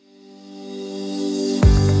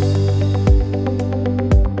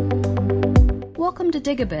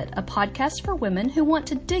Dig a Bit, a podcast for women who want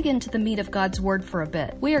to dig into the meat of God's Word for a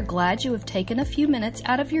bit. We are glad you have taken a few minutes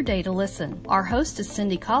out of your day to listen. Our host is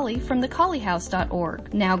Cindy Colley from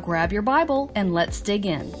thecolleyhouse.org. Now grab your Bible and let's dig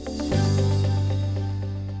in.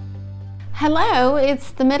 Hello, it's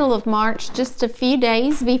the middle of March, just a few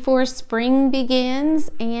days before spring begins,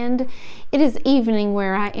 and it is evening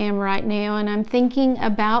where I am right now, and I'm thinking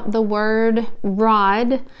about the word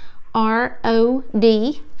rod,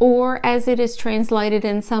 R-O-D, or as it is translated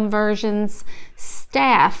in some versions,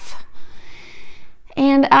 staff.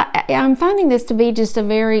 And I'm finding this to be just a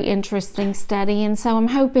very interesting study, and so I'm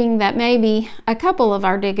hoping that maybe a couple of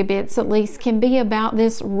our dig-a-bits at least can be about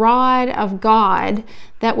this rod of God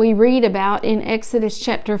that we read about in Exodus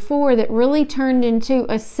chapter 4 that really turned into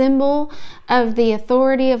a symbol of the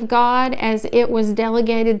authority of God as it was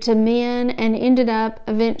delegated to men and ended up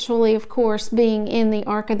eventually, of course, being in the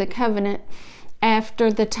Ark of the Covenant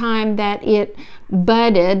after the time that it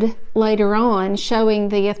budded later on, showing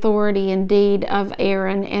the authority indeed of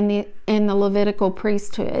Aaron and the Levitical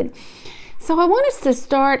priesthood. So I want us to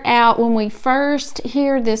start out when we first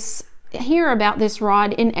hear about this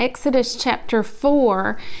rod in Exodus chapter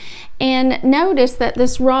 4, and notice that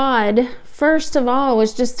this rod, first of all,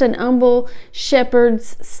 was just an humble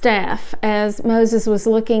shepherd's staff as Moses was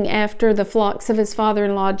looking after the flocks of his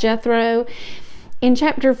father-in-law Jethro. In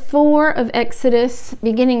chapter 4 of Exodus,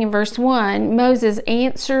 beginning in verse 1, Moses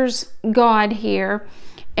answers God here,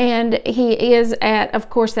 and he is of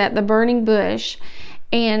course, at the burning bush,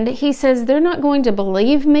 and he says, "They're not going to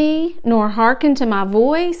believe me, nor hearken to my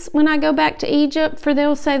voice when I go back to Egypt, for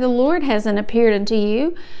they'll say, the Lord hasn't appeared unto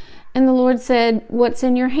you." And the Lord said, "What's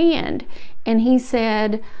in your hand?" And he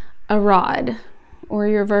said, "A rod," or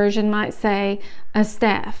your version might say, a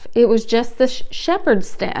staff. It was just the shepherd's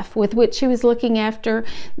staff with which he was looking after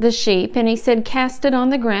the sheep. And he said, "Cast it on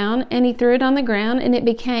the ground." And he threw it on the ground, and it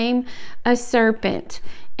became a serpent.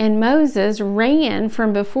 And Moses ran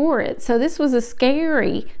from before it. So this was a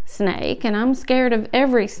scary snake, and I'm scared of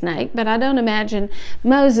every snake, but I don't imagine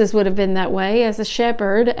Moses would have been that way as a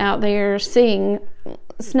shepherd out there seeing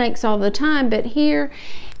snakes all the time. But here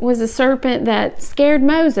was a serpent that scared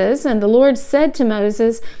Moses, and the Lord said to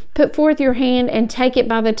Moses, "Put forth your hand and take it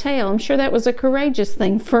by the tail." I'm sure that was a courageous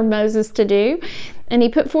thing for Moses to do. And he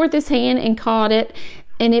put forth his hand and caught it,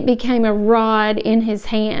 and it became a rod in his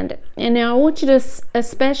hand. And now I want you to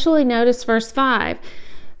especially notice verse 5.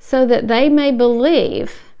 "So that they may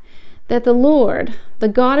believe that the Lord, the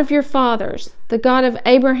God of your fathers, the God of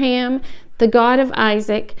Abraham, the God of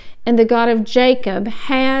Isaac, and the God of Jacob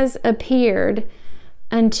has appeared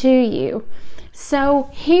unto you." So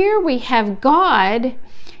here we have God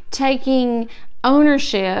taking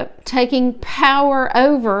ownership, taking power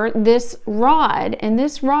over this rod. And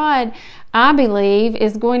this rod, I believe,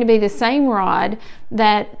 is going to be the same rod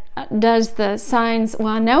that does the signs. Well,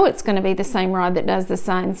 I know it's going to be the same rod that does the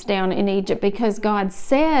signs down in Egypt because God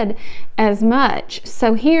said as much.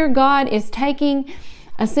 So here God is taking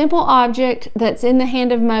a simple object that's in the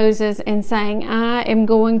hand of Moses and saying, "I am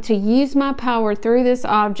going to use my power through this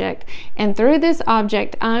object, and through this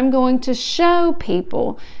object I'm going to show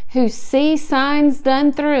people who see signs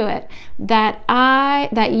done through it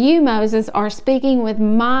that you, Moses, are speaking with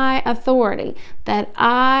my authority, that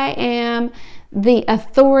I am the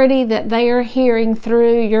authority that they are hearing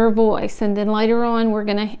through your voice." And then later on we're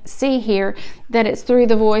going to see here that it's through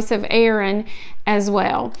the voice of Aaron as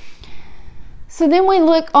well. So then we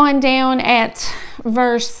look on down at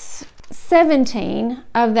verse 17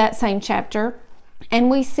 of that same chapter, and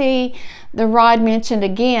we see the rod mentioned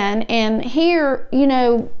again. And here,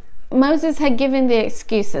 Moses had given the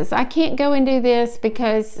excuses. "I can't go and do this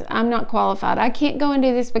because I'm not qualified. I can't go and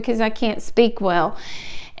do this because I can't speak well."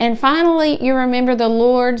 And finally, you remember the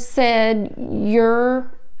Lord said, "Your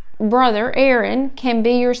brother Aaron can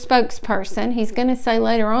be your spokesperson." He's going to say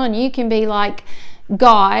later on, "You can be like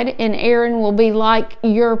God, and Aaron will be like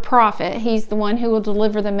your prophet." He's the one who will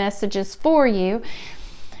deliver the messages for you.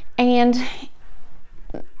 And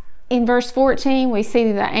in verse 14, we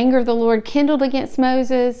see the anger of the Lord kindled against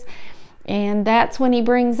Moses, and that's when he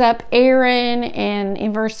brings up Aaron. And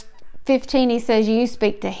in verse 15, he says, "You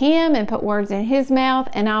speak to him and put words in his mouth,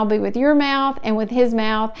 and I'll be with your mouth and with his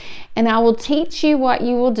mouth, and I will teach you what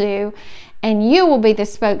you will do, and you will be the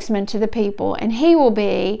spokesman to the people, and he will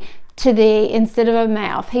be to thee instead of a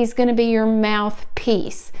mouth." He's going to be your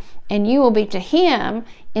mouthpiece, and you will be to him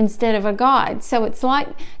instead of a God. So it's like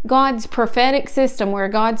God's prophetic system where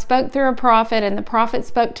God spoke through a prophet and the prophet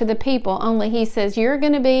spoke to the people, only he says, "You're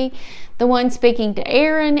going to be the one speaking to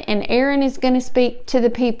Aaron, and Aaron is going to speak to the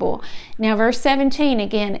people." Now verse 17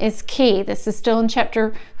 again is key. This is still in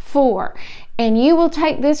chapter 4. And you will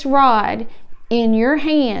take this rod in your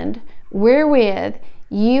hand, wherewith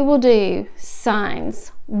you will do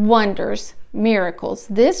signs, wonders, miracles.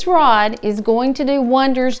 This rod is going to do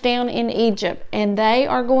wonders down in Egypt, and they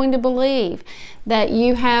are going to believe that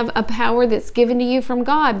you have a power that's given to you from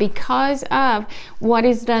God because of what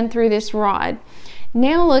is done through this rod.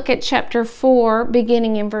 Now look at chapter 4,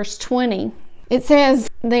 beginning in verse 20. It says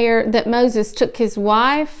there that Moses took his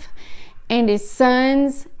wife and his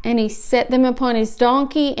sons, and he set them upon his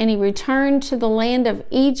donkey, and he returned to the land of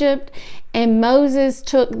Egypt. And Moses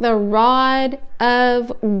took the rod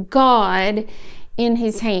of God in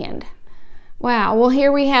his hand. Wow. Well,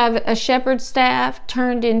 here we have a shepherd's staff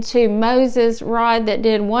turned into Moses' rod that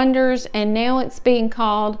did wonders, and now it's being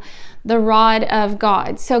called the rod of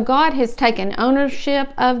God. So God has taken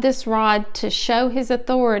ownership of this rod to show his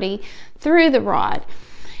authority through the rod.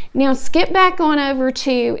 Now skip back on over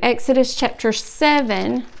to Exodus chapter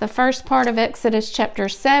 7, the first part of Exodus chapter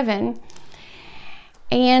 7.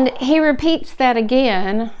 And he repeats that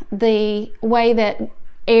again, the way that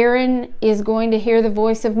Aaron is going to hear the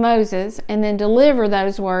voice of Moses and then deliver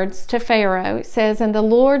those words to Pharaoh. It says, "And the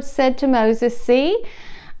Lord said to Moses, See,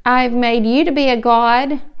 I have made you to be a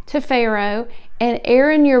god to Pharaoh, and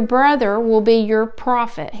Aaron your brother will be your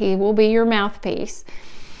prophet. He will be your mouthpiece.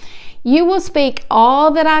 You will speak all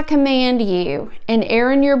that I command you, and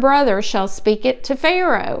Aaron your brother shall speak it to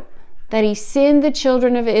Pharaoh, that he send the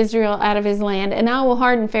children of Israel out of his land. And I will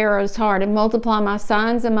harden Pharaoh's heart and multiply my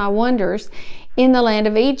signs and my wonders in the land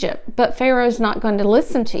of Egypt. But Pharaoh's not going to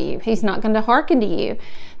listen to you. He's not going to hearken to you,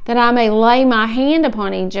 that I may lay my hand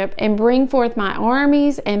upon Egypt and bring forth my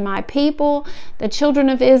armies and my people, the children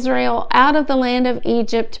of Israel, out of the land of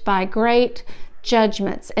Egypt by great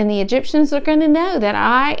judgments. And the Egyptians are going to know that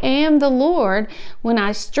I am the Lord when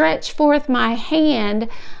I stretch forth my hand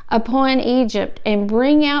upon Egypt and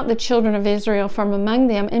bring out the children of Israel from among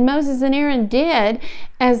them." And Moses and Aaron did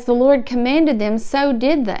as the Lord commanded them, so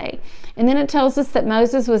did they. And then it tells us that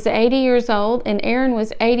Moses was 80 years old and Aaron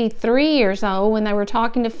was 83 years old when they were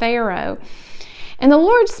talking to Pharaoh. And the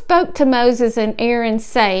Lord spoke to Moses and Aaron,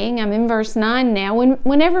 saying, I'm in verse 9 now,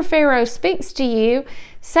 whenever Pharaoh speaks to you,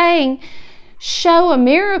 saying, show a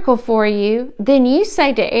miracle for you, then you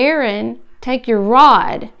say to Aaron, take your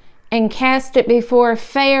rod and cast it before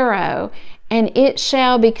Pharaoh, and it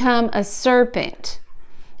shall become a serpent.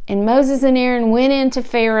 And Moses and Aaron went in to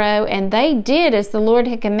Pharaoh, and they did as the Lord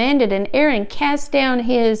had commanded, and Aaron cast down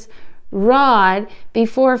his rod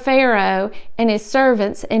before Pharaoh and his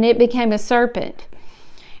servants, and it became a serpent.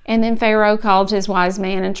 And then Pharaoh called his wise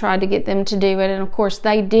man and tried to get them to do it. And of course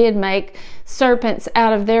they did make serpents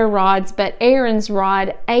out of their rods, but Aaron's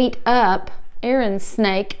rod Aaron's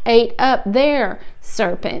snake ate up their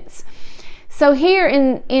serpents. So here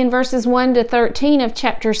in verses 1 to 13 of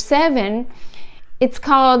chapter 7, it's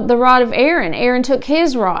called the rod of Aaron. Aaron took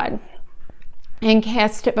his rod and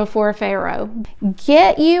cast it before Pharaoh.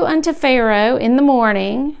 Get you unto Pharaoh in the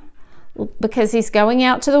morning, because he's going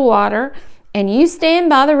out to the water, and you stand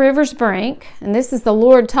by the river's brink, and this is the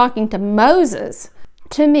Lord talking to Moses,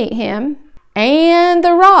 to meet him, and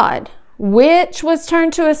the rod, which was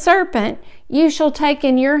turned to a serpent, you shall take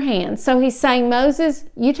in your hand. So he's saying, Moses,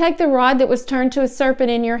 you take the rod that was turned to a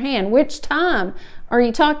serpent in your hand. Which time are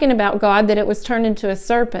you talking about, God, that it was turned into a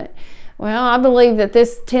serpent? Well, I believe that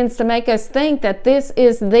this tends to make us think that this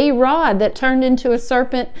is the rod that turned into a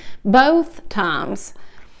serpent both times.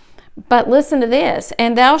 But listen to this.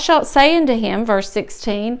 And thou shalt say unto him, verse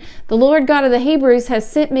 16, the Lord God of the Hebrews has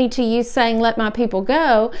sent me to you, saying, let my people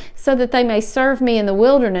go, so that they may serve me in the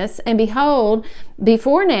wilderness. And behold,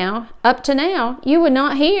 before now, up to now, you would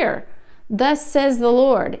not hear. Thus says the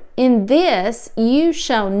Lord, in this you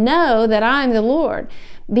shall know that I am the Lord.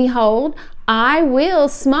 Behold, I will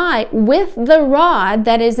smite with the rod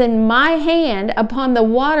that is in my hand upon the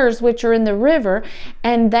waters which are in the river,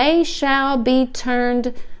 and they shall be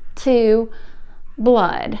turned to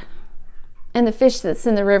blood. And the fish that's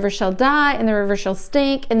in the river shall die, and the river shall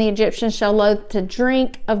stink, and the Egyptians shall loathe to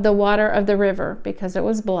drink of the water of the river, because it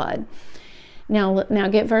was blood. Now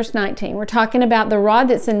get verse 19. We're talking about the rod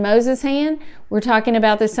that's in Moses' hand. We're talking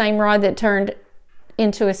about the same rod that turned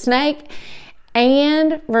into a snake.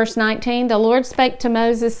 And verse 19, the Lord spake to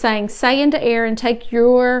Moses, saying, say unto Aaron, take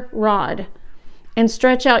your rod and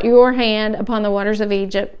stretch out your hand upon the waters of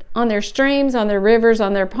Egypt, on their streams, on their rivers,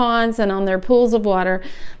 on their ponds, and on their pools of water,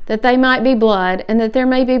 that they might be blood, and that there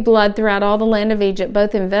may be blood throughout all the land of Egypt,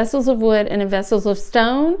 both in vessels of wood and in vessels of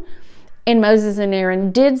stone. And Moses and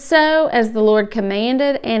Aaron did so as the Lord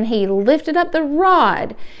commanded, and he lifted up the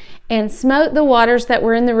rod and smote the waters that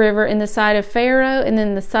were in the river in the sight of Pharaoh and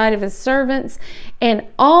in the sight of his servants, and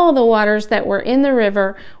all the waters that were in the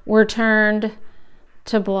river were turned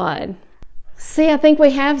to blood. See, I think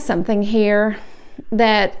we have something here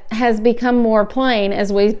that has become more plain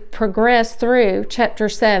as we progress through chapter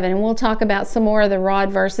 7, and we'll talk about some more of the rod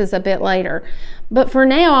verses a bit later. But for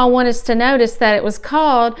now, I want us to notice that it was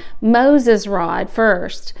called Moses' rod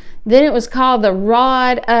first. Then it was called the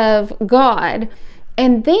rod of God.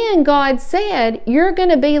 And then God said, you're going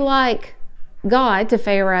to be like God to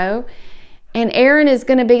Pharaoh, and Aaron is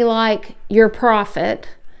going to be like your prophet,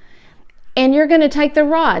 and you're going to take the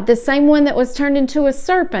rod, the same one that was turned into a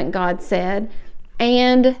serpent, God said,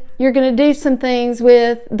 and you're going to do some things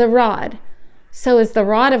with the rod. So is the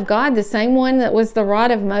rod of God the same one that was the rod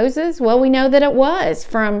of Moses? Well, we know that it was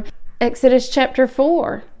from Exodus chapter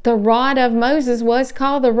 4. The rod of Moses was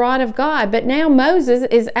called the rod of God, but now Moses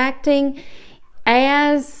is acting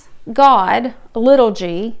as God, little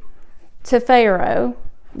g, to Pharaoh,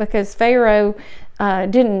 because Pharaoh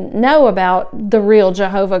didn't know about the real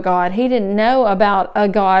Jehovah God. He didn't know about a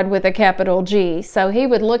God with a capital G. So he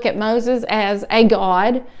would look at Moses as a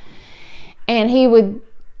God, and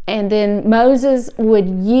then Moses would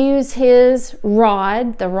use his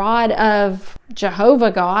rod, the rod of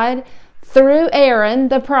Jehovah God, through Aaron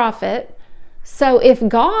the prophet. So if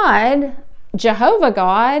God, Jehovah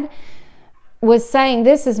God, was saying,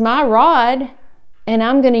 this is my rod, and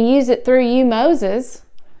I'm going to use it through you, Moses,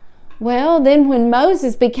 well, then when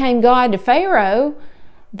Moses became God to Pharaoh,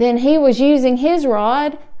 then he was using his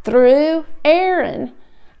rod through Aaron.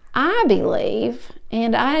 I believe,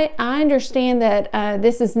 and I understand that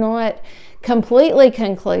this is not completely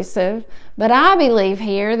conclusive, but I believe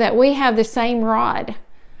here that we have the same rod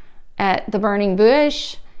at the burning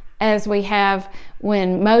bush as we have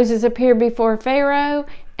when Moses appeared before Pharaoh,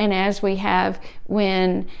 and as we have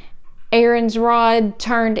when Aaron's rod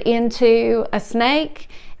turned into a snake.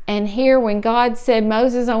 And here when God said,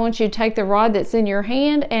 Moses, I want you to take the rod that's in your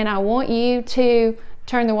hand and I want you to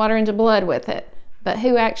turn the water into blood with it. But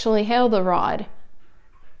who actually held the rod?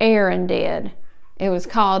 Aaron did. It was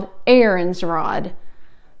called Aaron's rod.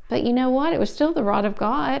 But you know what? It was still the rod of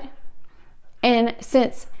God. And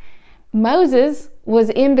since Moses was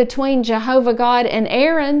in between Jehovah God and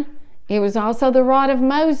Aaron, it was also the rod of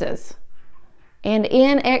Moses. And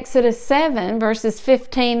in Exodus 7, verses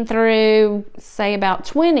 15 through, say, about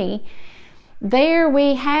 20, there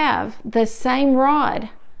we have the same rod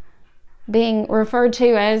being referred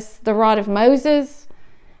to as the rod of Moses,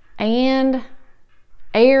 and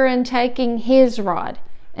Aaron taking his rod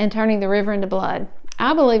and turning the river into blood.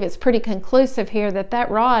 I believe it's pretty conclusive here that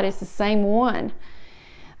that rod is the same one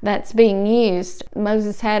that's being used.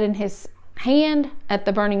 Moses had in his hand at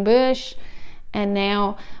the burning bush, and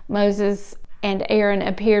now Moses and Aaron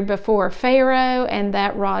appeared before Pharaoh, and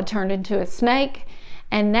that rod turned into a snake.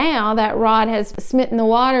 And now that rod has smitten the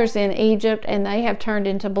waters in Egypt, and they have turned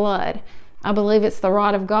into blood. I believe it's the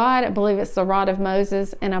rod of God, I believe it's the rod of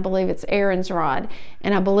Moses, and I believe it's Aaron's rod.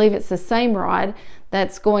 And I believe it's the same rod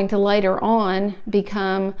that's going to later on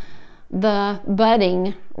become the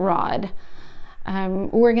budding rod.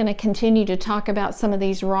 We're going to continue to talk about some of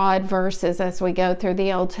these rod verses as we go through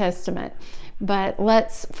the Old Testament. But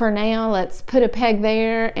for now, let's put a peg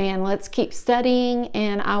there and let's keep studying,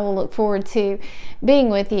 and I will look forward to being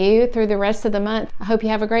with you through the rest of the month. I hope you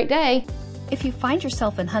have a great day. If you find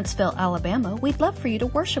yourself in Huntsville, Alabama, we'd love for you to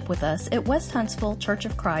worship with us at West Huntsville Church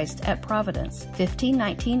of Christ at Providence,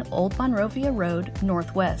 1519 Old Monrovia Road,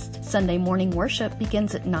 Northwest. Sunday morning worship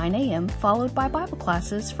begins at 9 a.m., followed by Bible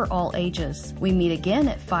classes for all ages. We meet again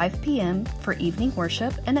at 5 p.m. for evening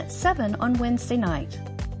worship and at 7 on Wednesday night.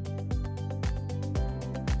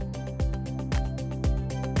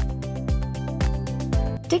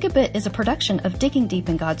 Dig a Bit is a production of Digging Deep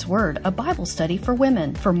in God's Word, a Bible study for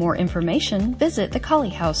women. For more information, visit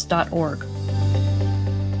thecollyhouse.org.